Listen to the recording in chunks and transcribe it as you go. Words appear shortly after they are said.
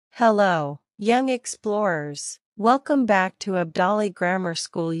Hello, young explorers. Welcome back to Abdali Grammar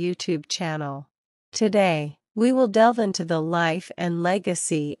School YouTube channel. Today, we will delve into the life and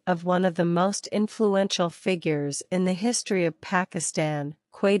legacy of one of the most influential figures in the history of Pakistan,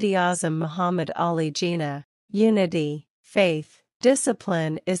 Quaid Azam Muhammad Ali Jinnah. Unity, faith,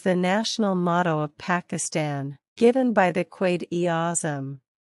 discipline is the national motto of Pakistan, given by the Quaid Azam,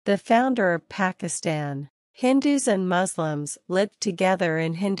 the founder of Pakistan. Hindus and Muslims lived together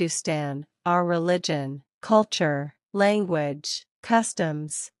in Hindustan. Our religion, culture, language,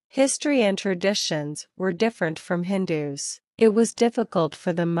 customs, history and traditions were different from Hindus. It was difficult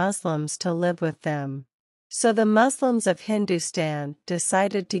for the Muslims to live with them. So the Muslims of Hindustan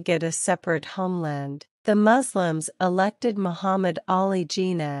decided to get a separate homeland. The Muslims elected Muhammad Ali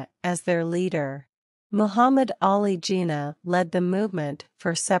Jinnah as their leader. Muhammad Ali Jinnah led the movement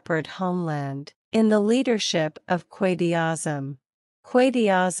for separate homeland, in the leadership of Quaid Azam. Quaid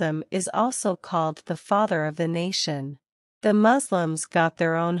Azam is also called the father of the nation. The Muslims got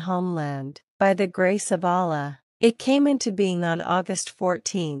their own homeland, by the grace of Allah. It came into being on August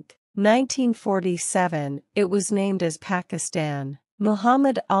 14, 1947. It was named as Pakistan.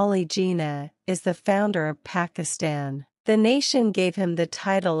 Muhammad Ali Jinnah is the founder of Pakistan. The nation gave him the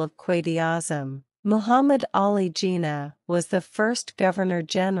title of Quaid Azam. Muhammad Ali Jinnah was the first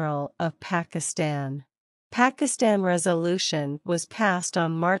Governor-General of Pakistan. Pakistan Resolution was passed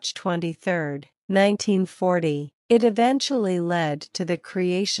on March 23, 1940. It eventually led to the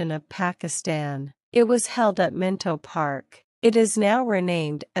creation of Pakistan. It was held at Minto Park. It is now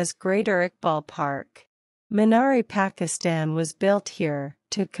renamed as Greater Iqbal Park. Minari Pakistan was built here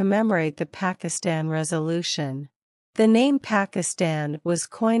to commemorate the Pakistan Resolution. The name Pakistan was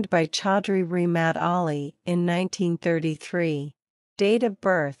coined by Chaudhry Rahmat Ali in 1933. Date of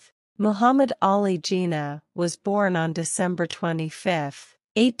birth: Muhammad Ali Jinnah was born on December 25,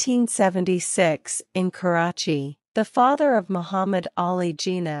 1876 in Karachi. The father of Muhammad Ali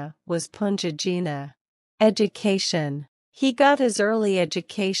Jinnah was Punja Jinnah. Education: he got his early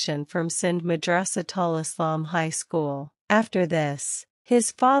education from Sindh Madrasatul Islam High School. After this,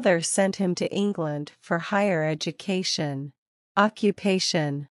 his father sent him to England for higher education.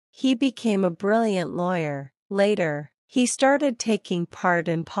 Occupation: he became a brilliant lawyer. Later, he started taking part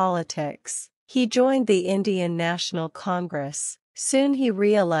in politics. He joined the Indian National Congress. Soon he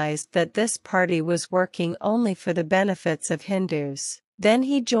realized that this party was working only for the benefits of Hindus. Then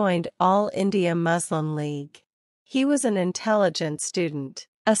he joined All India Muslim League. He was an intelligent student,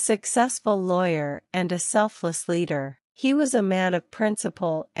 a successful lawyer and a selfless leader. He was a man of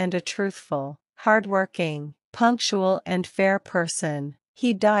principle and a truthful, hard-working, punctual and fair person.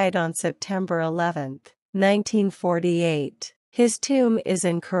 He died on September 11, 1948. His tomb is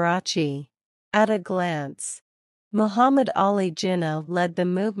in Karachi. At a glance, Muhammad Ali Jinnah led the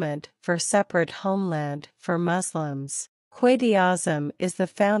movement for separate homeland for Muslims. Quaid Azam is the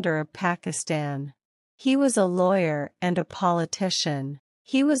founder of Pakistan. He was a lawyer and a politician.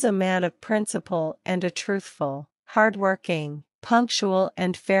 He was a man of principle and a truthful, hard-working, punctual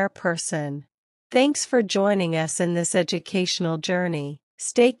and fair person. Thanks for joining us in this educational journey.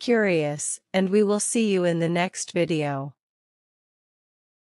 Stay curious, and we will see you in the next video.